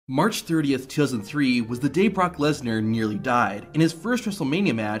March 30th, 2003 was the day Brock Lesnar nearly died. In his first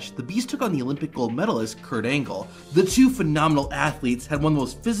WrestleMania match, the Beast took on the Olympic gold medalist Kurt Angle. The two phenomenal athletes had one of the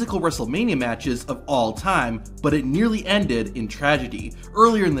most physical WrestleMania matches of all time, but it nearly ended in tragedy.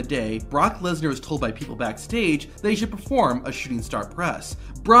 Earlier in the day, Brock Lesnar was told by people backstage that he should perform a shooting star press.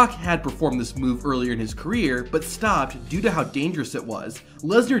 Brock had performed this move earlier in his career, but stopped due to how dangerous it was.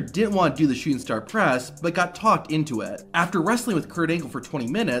 Lesnar didn't want to do the shooting star press, but got talked into it. After wrestling with Kurt Angle for 20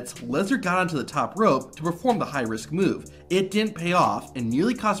 minutes, Lesnar got onto the top rope to perform the high-risk move. It didn't pay off and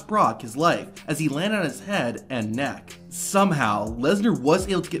nearly cost Brock his life as he landed on his head and neck. Somehow, Lesnar was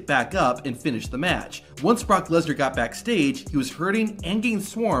able to get back up and finish the match. Once Brock Lesnar got backstage, he was hurting and getting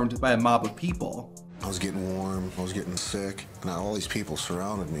swarmed by a mob of people. I was getting warm, I was getting sick, and all these people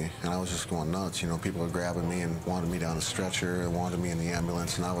surrounded me, and I was just going nuts. You know, people were grabbing me and wanted me down the stretcher and wanted me in the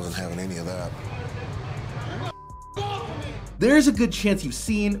ambulance, and I wasn't having any of that. There's a good chance you've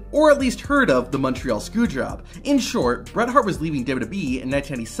seen, or at least heard of, the Montreal Screwjob. In short, Bret Hart was leaving WWE in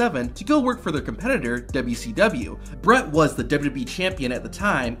 1997 to go work for their competitor, WCW. Bret was the WWE champion at the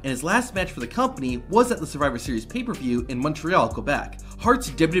time, and his last match for the company was at the Survivor Series pay-per-view in Montreal, Quebec. Hart's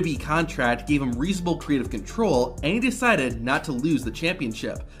WWE contract gave him reasonable creative control, and he decided not to lose the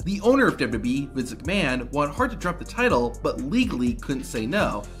championship. The owner of WWE, Vince McMahon, wanted Hart to drop the title, but legally couldn't say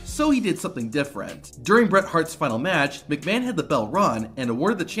no, so he did something different. During Bret Hart's final match, McMahon had the bell run and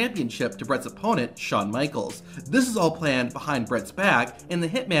awarded the championship to Bret's opponent, Shawn Michaels. This is all planned behind Bret's back, and the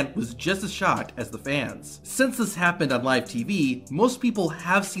Hitman was just as shocked as the fans. Since this happened on live TV, most people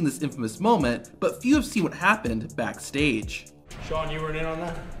have seen this infamous moment, but few have seen what happened backstage. Shawn, you weren't in on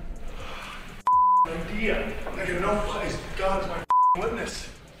that? Idea. Nigga, nobody's God's my witness.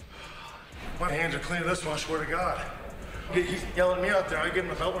 My hands are clean of this one, I swear to God. He's yelling at me out there. I gave him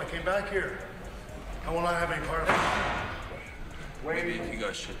the belt when I came back here. I will not have any part of it. Wait, you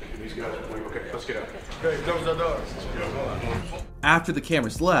guys should. These guys are playing. Okay, let's get out. Okay, those are dogs. After the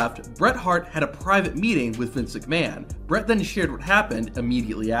cameras left, Bret Hart had a private meeting with Vince McMahon. Bret then shared what happened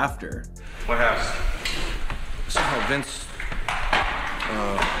immediately after. What happened? Somehow Vince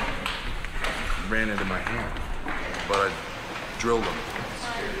ran into my hand, but I drilled him.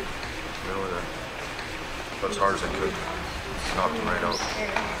 You know, but as hard as I could, knocked him right out.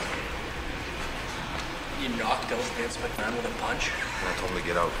 You knocked out Vince McMahon with a punch? And I told him to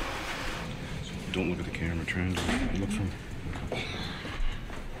get out. Don't look at the camera, try and look from...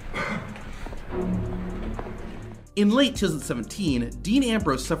 In late 2017, Dean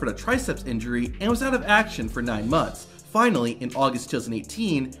Ambrose suffered a triceps injury and was out of action for 9 months. Finally, in August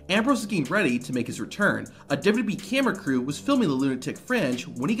 2018, Ambrose was getting ready to make his return. A WWE camera crew was filming the Lunatic Fringe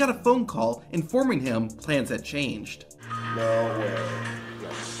when he got a phone call informing him plans had changed. No way.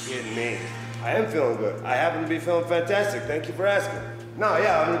 You're kidding me. I am feeling good. I happen to be feeling fantastic. Thank you for asking. No,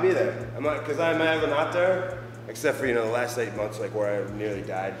 yeah, I'm gonna be there. Because I'm ever not there, except for, the last 8 months, like where I nearly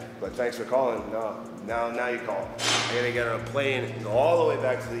died. But thanks for calling. No, now you call. I gotta get on a plane and go all the way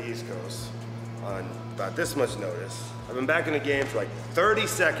back to the East Coast on about this much notice. I've been back in the game for like 30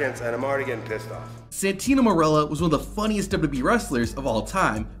 seconds and I'm already getting pissed off. Santino Marella was one of the funniest WWE wrestlers of all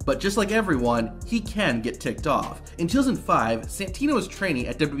time, but just like everyone, he can get ticked off. In 2005, Santino was training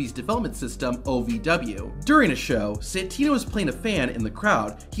at WWE's development system, OVW. During a show, Santino was playing a fan in the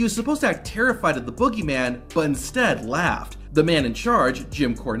crowd. He was supposed to act terrified of the boogeyman, but instead laughed. The man in charge,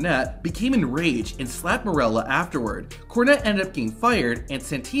 Jim Cornette, became enraged and slapped Marella afterward. Cornette ended up getting fired, and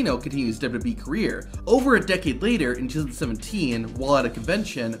Santino continued his WWE career. Over a decade later, in 2017, while at a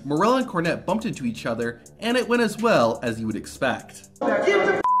convention, Marella and Cornette bumped into each other, and it went as well as you would expect. Now, get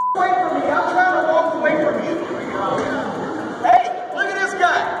the away from me! I'm trying to walk away from you! Hey, look at this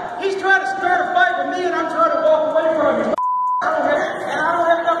guy! He's trying to start a fight with me, and I'm trying to walk away from him. I don't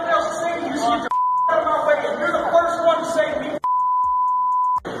have nothing else to say to you, so get the out of my way, and you're the first one to say to me.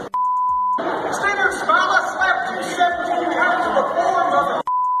 Stay there, smile, I slapped you 17 times before, mother.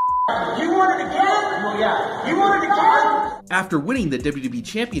 You want it again? Well, yeah. You want it again? After winning the WWE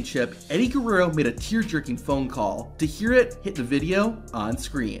Championship, Eddie Guerrero made a tear-jerking phone call. To hear it, hit the video on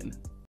screen.